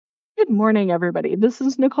Good morning, everybody. This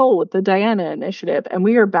is Nicole with the Diana Initiative, and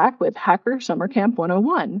we are back with Hacker Summer Camp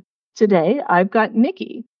 101. Today, I've got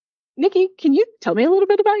Nikki. Nikki, can you tell me a little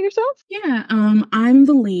bit about yourself? Yeah, I'm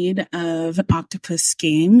the lead of Octopus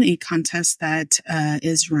Game, a contest that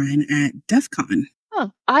is run at DEF CON.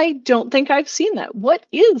 I don't think I've seen that. What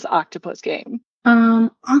is Octopus Game?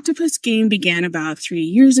 Octopus Game began about 3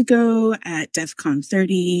 years ago at DEF CON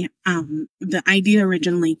 30. The idea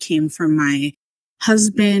originally came from my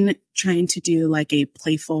husband trying to do like a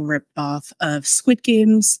playful rip-off of Squid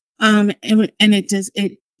Games. And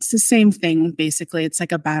it's the same thing, basically. It's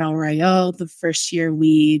like a battle royale. The first year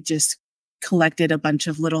we just collected a bunch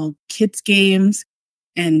of little kids games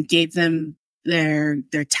and gave them their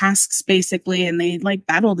tasks basically, and they like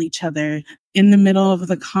battled each other in the middle of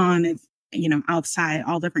the con, outside,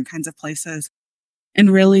 all different kinds of places.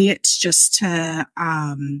 And really it's just to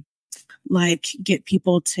like get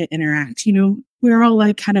people to interact. We're all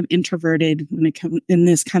like kind of introverted when it comes in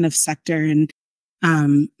this kind of sector, and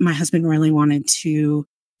my husband really wanted to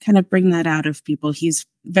kind of bring that out of people. He's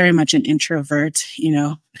very much an introvert,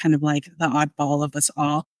 kind of like the oddball of us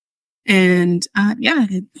all. And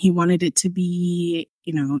he wanted it to be,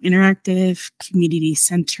 interactive, community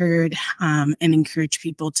centered, and encourage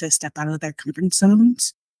people to step out of their comfort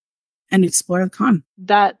zones and explore the con.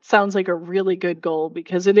 That sounds like a really good goal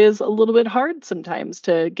because it is a little bit hard sometimes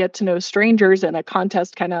to get to know strangers, and a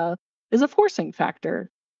contest kind of is a forcing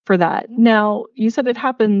factor for that. Now, you said it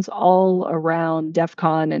happens all around DEF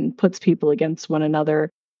CON and puts people against one another.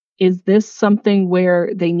 Is this something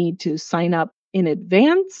where they need to sign up in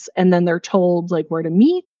advance and then they're told like where to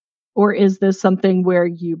meet? Or is this something where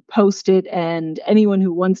you post it and anyone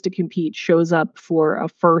who wants to compete shows up for a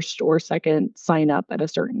first or second sign up at a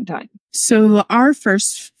certain time? So our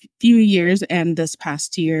first few years and this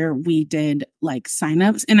past year, we did like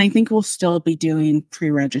signups, and I think we'll still be doing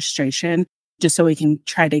pre-registration just so we can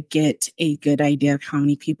try to get a good idea of how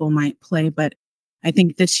many people might play. But I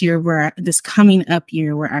think this coming up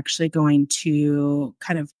year, we're actually going to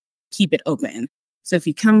kind of keep it open. So if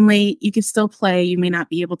you come late, you can still play. You may not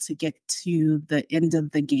be able to get to the end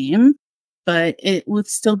of the game, but it will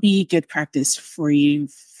still be good practice for you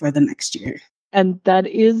for the next year. And that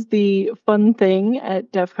is the fun thing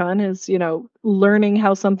at DEF CON is, learning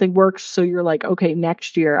how something works. So you're like, okay,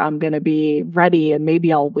 next year I'm going to be ready and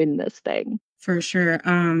maybe I'll win this thing. For sure.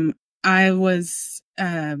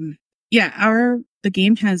 The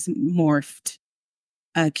game has morphed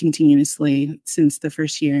continuously since the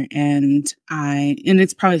first year, and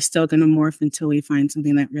it's probably still going to morph until we find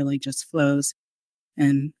something that really just flows.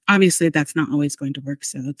 And obviously that's not always going to work,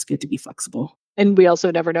 so it's good to be flexible. And we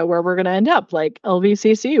also never know where we're going to end up. Like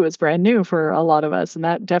LVCC was brand new for a lot of us, and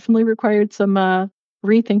that definitely required some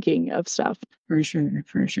rethinking of stuff. For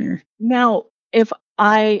sure. Now, if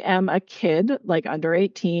I am a kid, like under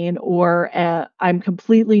 18, or I'm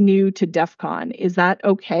completely new to DEF CON, is that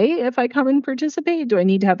okay if I come and participate? Do I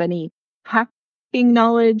need to have any hacking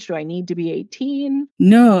knowledge? Do I need to be 18?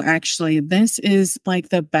 No, actually, this is like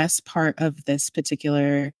the best part of this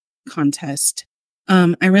particular contest.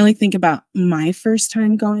 I really think about my first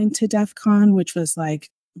time going to DEF CON, which was like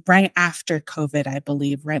right after COVID, I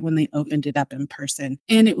believe, right when they opened it up in person.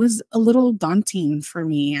 And it was a little daunting for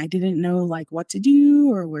me. I didn't know like what to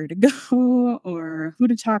do or where to go or who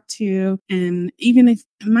to talk to. And even if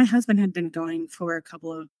my husband had been going for a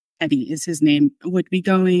couple of, Eddie is his name, went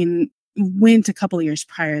a couple of years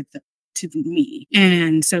prior to me.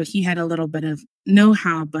 And so he had a little bit of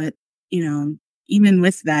know-how, but, even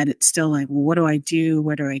with that, it's still like, well, what do I do?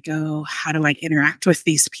 Where do I go? How do I interact with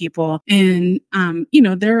these people? And,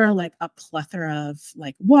 there are like a plethora of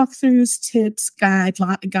like walkthroughs, tips,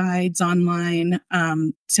 guides online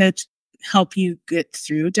to help you get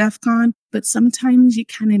through DEF CON. But sometimes you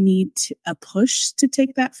kind of need a push to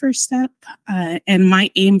take that first step. And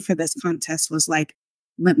my aim for this contest was like,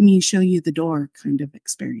 let me show you the door kind of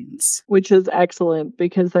experience. Which is excellent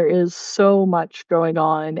because there is so much going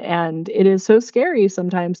on, and it is so scary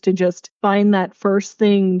sometimes to just find that first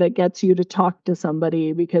thing that gets you to talk to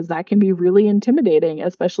somebody, because that can be really intimidating,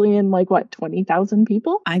 especially in 20,000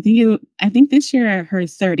 people? I think this year I heard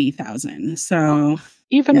 30,000. So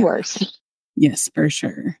even worse. Yes, for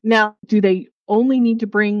sure. Now, do they only need to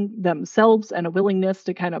bring themselves and a willingness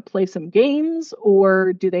to kind of play some games,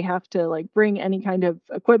 or do they have to bring any kind of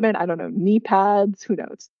equipment? I don't know, knee pads, who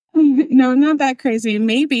knows? No, not that crazy.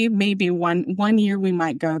 Maybe one year we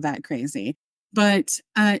might go that crazy, but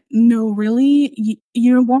no, really,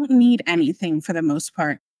 you won't need anything for the most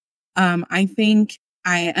part. I think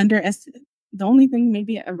the only thing,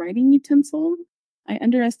 maybe a writing utensil. I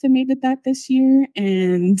underestimated that this year,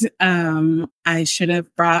 and I should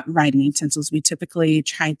have brought writing utensils. We typically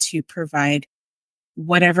try to provide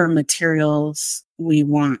whatever materials we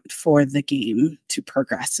want for the game to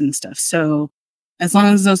progress and stuff. So as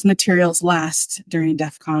long as those materials last during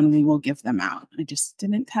DEF CON, we will give them out. I just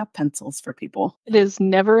didn't have pencils for people. It is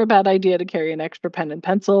never a bad idea to carry an extra pen and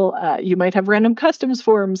pencil. You might have random customs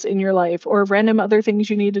forms in your life or random other things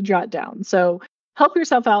you need to jot down. So help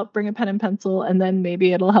yourself out, bring a pen and pencil, and then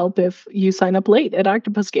maybe it'll help if you sign up late at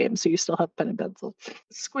Octopus Game so you still have pen and pencil.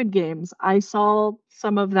 Squid Games. I saw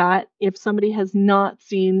some of that. If somebody has not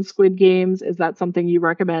seen Squid Games, is that something you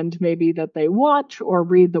recommend maybe that they watch or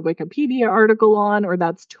read the Wikipedia article on, or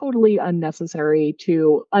that's totally unnecessary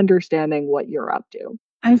to understanding what you're up to?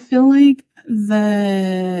 I feel like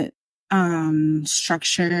the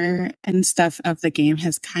structure and stuff of the game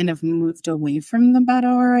has kind of moved away from the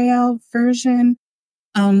Battle Royale version.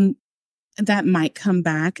 That might come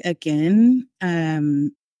back again.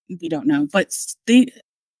 We don't know. But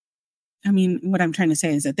what I'm trying to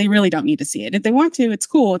say is that they really don't need to see it. If they want to, it's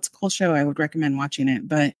cool. It's a cool show. I would recommend watching it.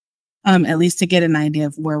 But at least to get an idea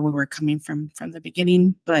of where we were coming from the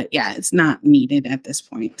beginning. But yeah, it's not needed at this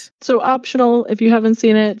point. So optional, if you haven't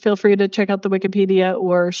seen it, feel free to check out the Wikipedia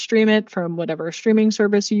or stream it from whatever streaming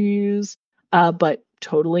service you use, but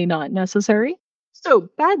totally not necessary. So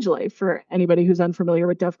badge life, for anybody who's unfamiliar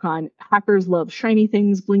with DEF CON, hackers love shiny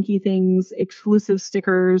things, blinky things, exclusive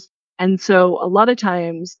stickers. And so a lot of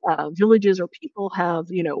times villages or people have,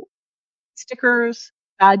 stickers,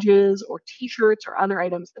 badges, or t-shirts or other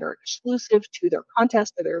items that are exclusive to their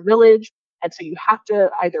contest or their village. And so you have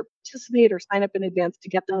to either participate or sign up in advance to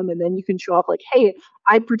get them. And then you can show off like, hey,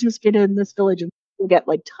 I participated in this village, and you'll get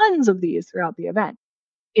like tons of these throughout the event.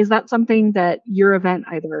 Is that something that your event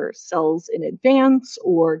either sells in advance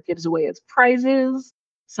or gives away as prizes?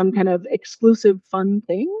 Some kind of exclusive fun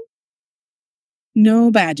thing? No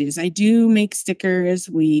badges. I do make stickers.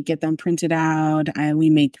 We get them printed out. We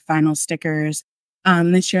make vinyl stickers.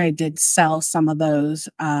 This year I did sell some of those,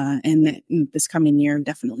 and this coming year, I'm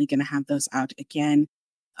definitely going to have those out again.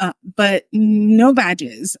 But no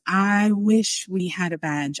badges. I wish we had a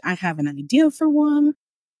badge. I have an idea for one,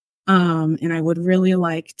 and I would really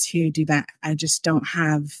like to do that. I just don't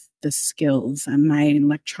have the skills, and my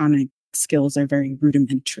electronic skills are very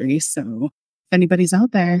rudimentary. So if anybody's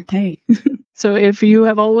out there, hey. So if you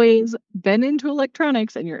have always been into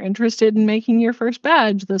electronics and you're interested in making your first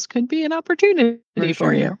badge, this could be an opportunity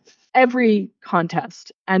for you. Every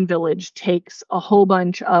contest and village takes a whole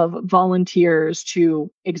bunch of volunteers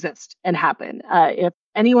to exist and happen. If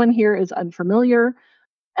anyone here is unfamiliar,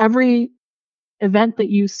 every event that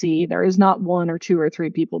you see, there is not one or two or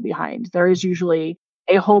three people behind. There is usually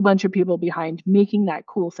a whole bunch of people behind making that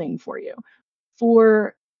cool thing for you.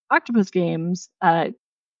 For Octopus Games,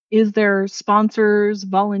 is there sponsors,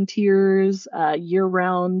 volunteers,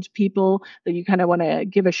 year-round people that you kind of want to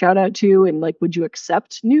give a shout out to? And like, would you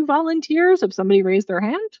accept new volunteers if somebody raised their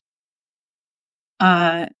hand?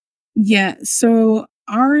 Yeah. So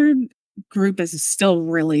our group is still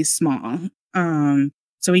really small.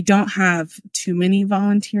 So we don't have too many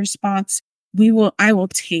volunteer spots. I will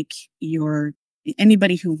take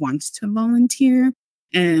anybody who wants to volunteer,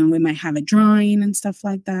 and we might have a drawing and stuff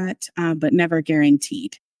like that, but never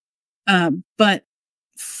guaranteed. But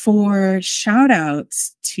for shout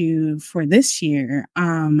outs for this year,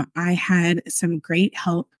 I had some great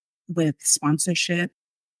help with sponsorship.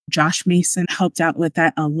 Josh Mason helped out with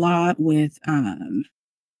that a lot with,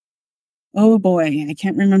 oh boy, I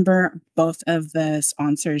can't remember both of the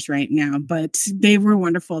sponsors right now, but they were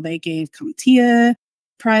wonderful. They gave CompTIA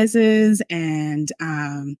prizes and,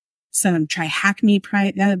 some Try Hack Me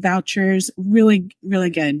vouchers. Really, really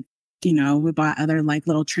good. We bought other like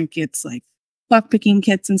little trinkets, like lockpicking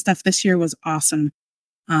kits and stuff. This year was awesome.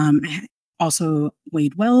 Also,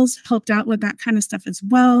 Wade Wells helped out with that kind of stuff as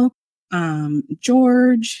well.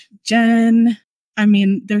 George, Jen.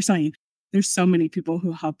 There's so many people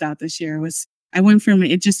who helped out this year. I went from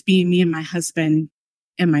it just being me and my husband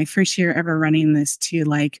in my first year ever running this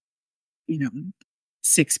to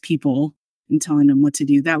 6 people and telling them what to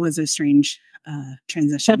do. That was a strange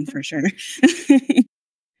transition for sure.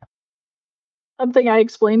 Something I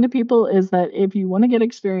explain to people is that if you want to get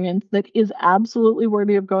experience that is absolutely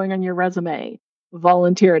worthy of going on your resume,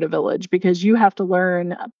 volunteer at a village, because you have to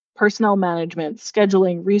learn personnel management,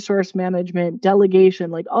 scheduling, resource management, delegation,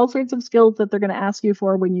 like all sorts of skills that they're going to ask you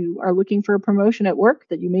for when you are looking for a promotion at work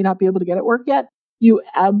that you may not be able to get at work yet. You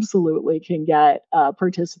absolutely can get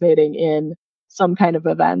participating in some kind of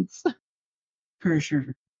events. For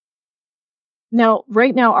sure. Now,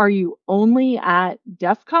 right now, are you only at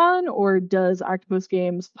DEF CON or does Octopus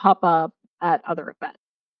Games pop up at other events?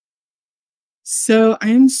 So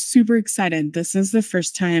I'm super excited. This is the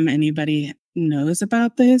first time anybody knows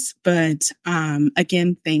about this, but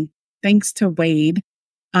again, thanks to Wade,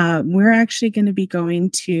 we're actually going to be going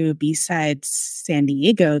to B-Sides San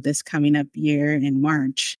Diego this coming up year in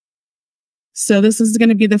March. So this is going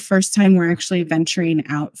to be the first time we're actually venturing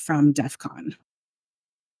out from DEF CON.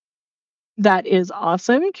 That is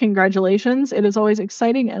awesome. Congratulations. It is always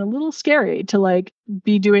exciting and a little scary to like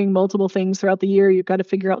be doing multiple things throughout the year. You've got to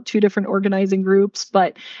figure out two different organizing groups,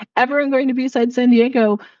 but everyone going to B-Side San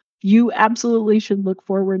Diego, you absolutely should look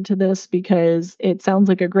forward to this because it sounds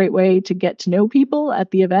like a great way to get to know people at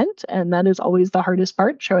the event. And that is always the hardest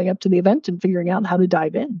part, showing up to the event and figuring out how to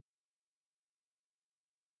dive in.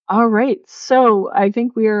 All right. So I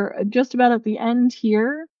think we are just about at the end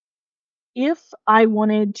here. If I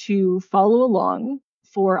wanted to follow along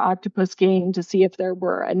for Octopus Game to see if there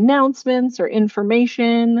were announcements or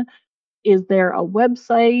information, is there a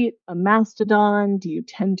website, a Mastodon? Do you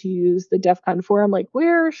tend to use the DEF CON forum? Like,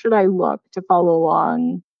 where should I look to follow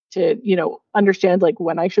along to, understand like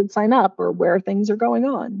when I should sign up or where things are going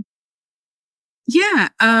on? Yeah.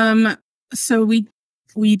 So we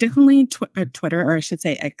definitely Twitter, or I should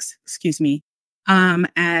say X, excuse me,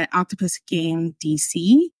 at Octopus Game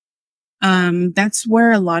DC. That's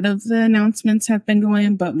where a lot of the announcements have been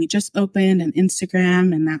going, but we just opened an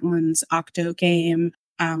Instagram and that one's Octo Game.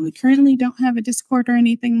 We currently don't have a Discord or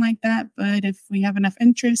anything like that, but if we have enough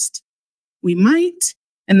interest, we might.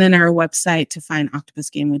 And then our website to find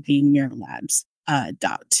Octopus Game would be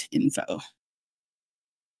mirrorlabs.info.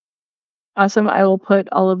 Awesome. I will put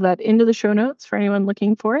all of that into the show notes for anyone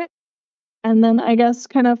looking for it. And then I guess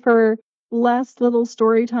kind of for last little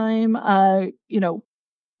story time,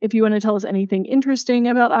 if you want to tell us anything interesting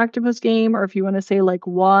about Octopus Game, or if you want to say like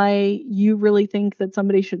why you really think that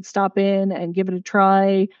somebody should stop in and give it a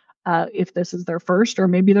try, if this is their first or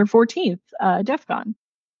maybe their 14th DEF CON.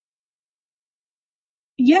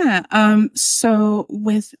 Yeah. So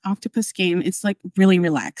with Octopus Game, it's like really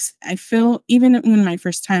relaxed. I feel even when my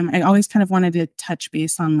first time, I always kind of wanted to touch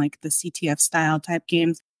base on like the CTF style type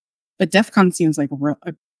games, but DEF CON seems like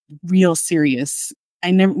real serious.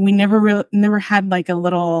 We never had like a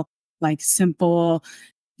little like simple,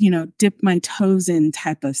 dip my toes in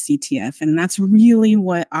type of CTF. And that's really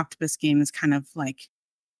what Octopus Game is kind of like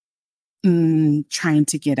trying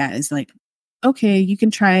to get at, is like, okay, you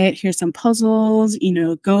can try it. Here's some puzzles,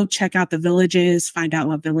 go check out the villages, find out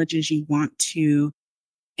what villages you want to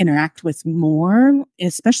interact with more,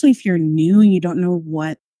 especially if you're new and you don't know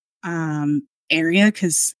what area,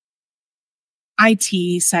 because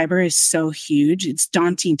cyber is so huge. It's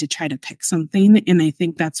daunting to try to pick something. And I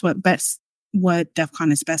think that's what DEF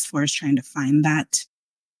CON is best for, is trying to find that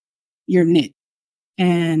your niche.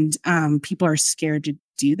 And people are scared to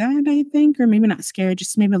do that, I think, or maybe not scared,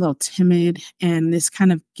 just maybe a little timid. And this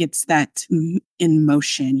kind of gets that in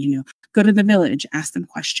motion, go to the village, ask them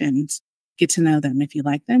questions, get to know them. If you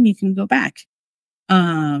like them, you can go back.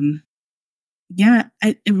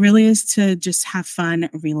 It really is to just have fun,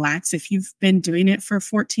 relax. If you've been doing it for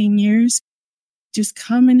 14 years, just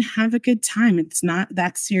come and have a good time. It's not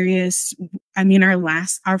that serious. I mean,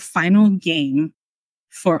 our final game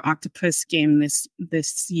for Octopus Game this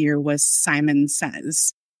year was Simon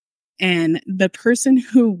Says. And the person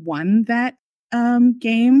who won that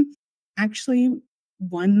game actually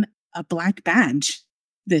won a black badge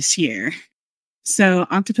this year. So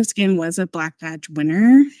Octopus Game was a black badge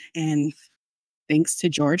winner, and thanks to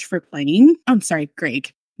George for playing. I'm sorry,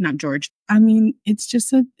 Greg, not George. I mean, it's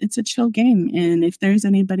a chill game. And if there's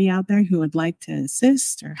anybody out there who would like to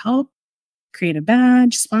assist or help, create a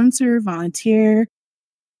badge, sponsor, volunteer,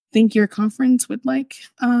 think your conference would like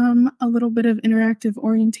a little bit of interactive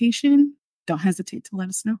orientation, don't hesitate to let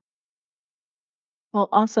us know. Well,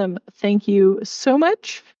 awesome. Thank you so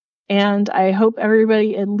much. And I hope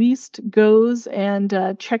everybody at least goes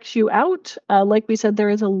and checks you out. Like we said, there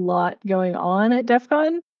is a lot going on at DEF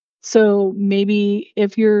CON. So maybe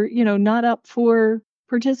if you're, not up for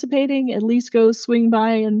participating, at least go swing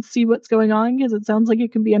by and see what's going on, because it sounds like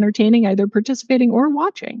it can be entertaining either participating or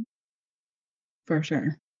watching. For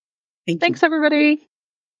sure. Thanks, everybody.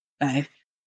 Bye.